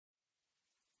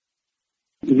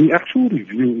The actual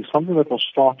review is something that was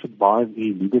started by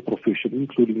the legal profession,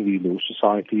 including the Law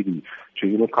Society, the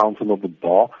General Counsel of the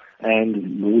Bar,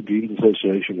 and Law Deans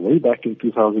Association way back in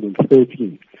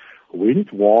 2013, when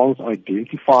it was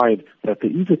identified that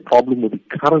there is a problem with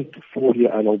the current four-year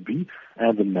LLB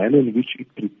and the manner in which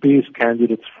it prepares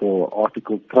candidates for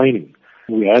article training.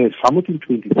 We had a summit in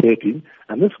 2013,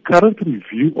 and this current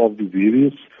review of the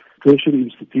various tertiary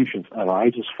institutions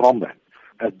arises from that.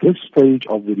 At this stage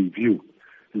of the review,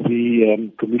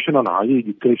 the Commission on Higher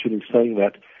Education is saying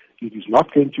that it is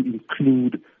not going to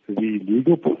include the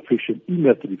legal profession in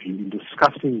that review in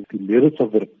discussing the merits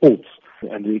of the reports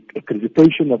and the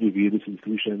accreditation of the various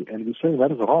institutions, and we're saying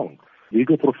that is wrong.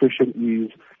 Legal profession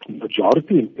is the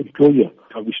majority employer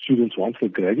of the students once they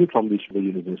graduate from this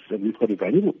university, and we've got a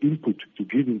valuable input to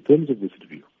give in terms of this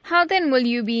review. How then will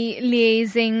you be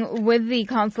liaising with the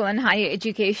Council on Higher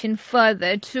Education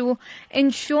further to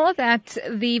ensure that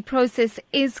the process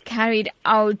is carried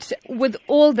out with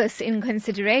all this in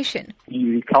consideration?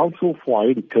 The Council for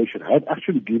Higher Education had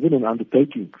actually given an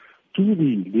undertaking to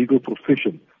the legal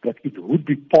profession that it would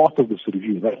be part of this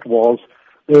review. That was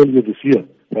earlier this year.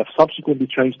 They have subsequently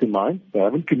changed their mind. They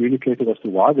haven't communicated as to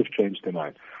why they've changed their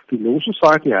mind. The Law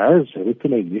Society has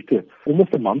written a letter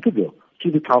almost a month ago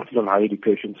to the Council on Higher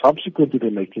Education, subsequent to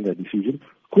them making that decision,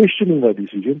 questioning that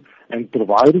decision, and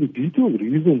providing detailed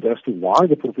reasons as to why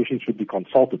the profession should be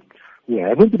consulted. We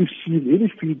haven't received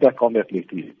any feedback on that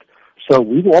letter yet. So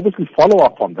we will obviously follow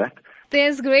up on that.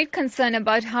 There's great concern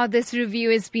about how this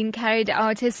review is being carried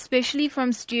out, especially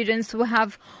from students who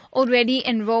have already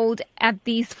enrolled at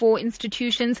these four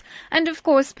institutions, and of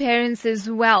course parents as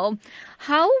well.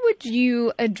 How would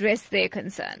you address their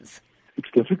concerns? It's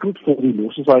difficult for the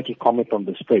Law Society to comment on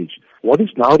this stage. What is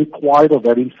now required of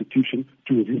that institution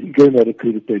to regain that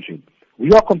accreditation?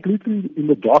 We are completely in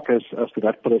the dark as to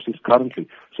that process currently,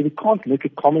 so we can't make a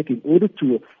comment in order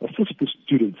to assist the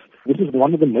students. This is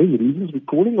one of the main reasons we're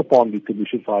calling upon the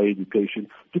Commission for Higher Education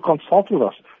to consult with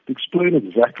us, to explain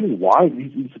exactly why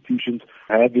these institutions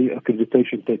had their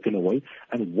accreditation taken away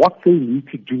and what they need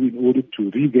to do in order to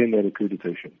regain that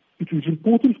accreditation. It is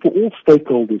important for all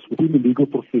stakeholders within the legal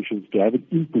professions to have an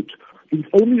input. It's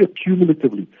only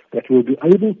accumulatively that we'll be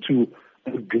able to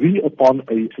agree upon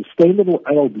a sustainable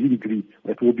LLB degree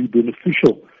that will be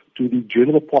beneficial to the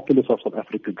general populace of South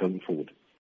Africa going forward.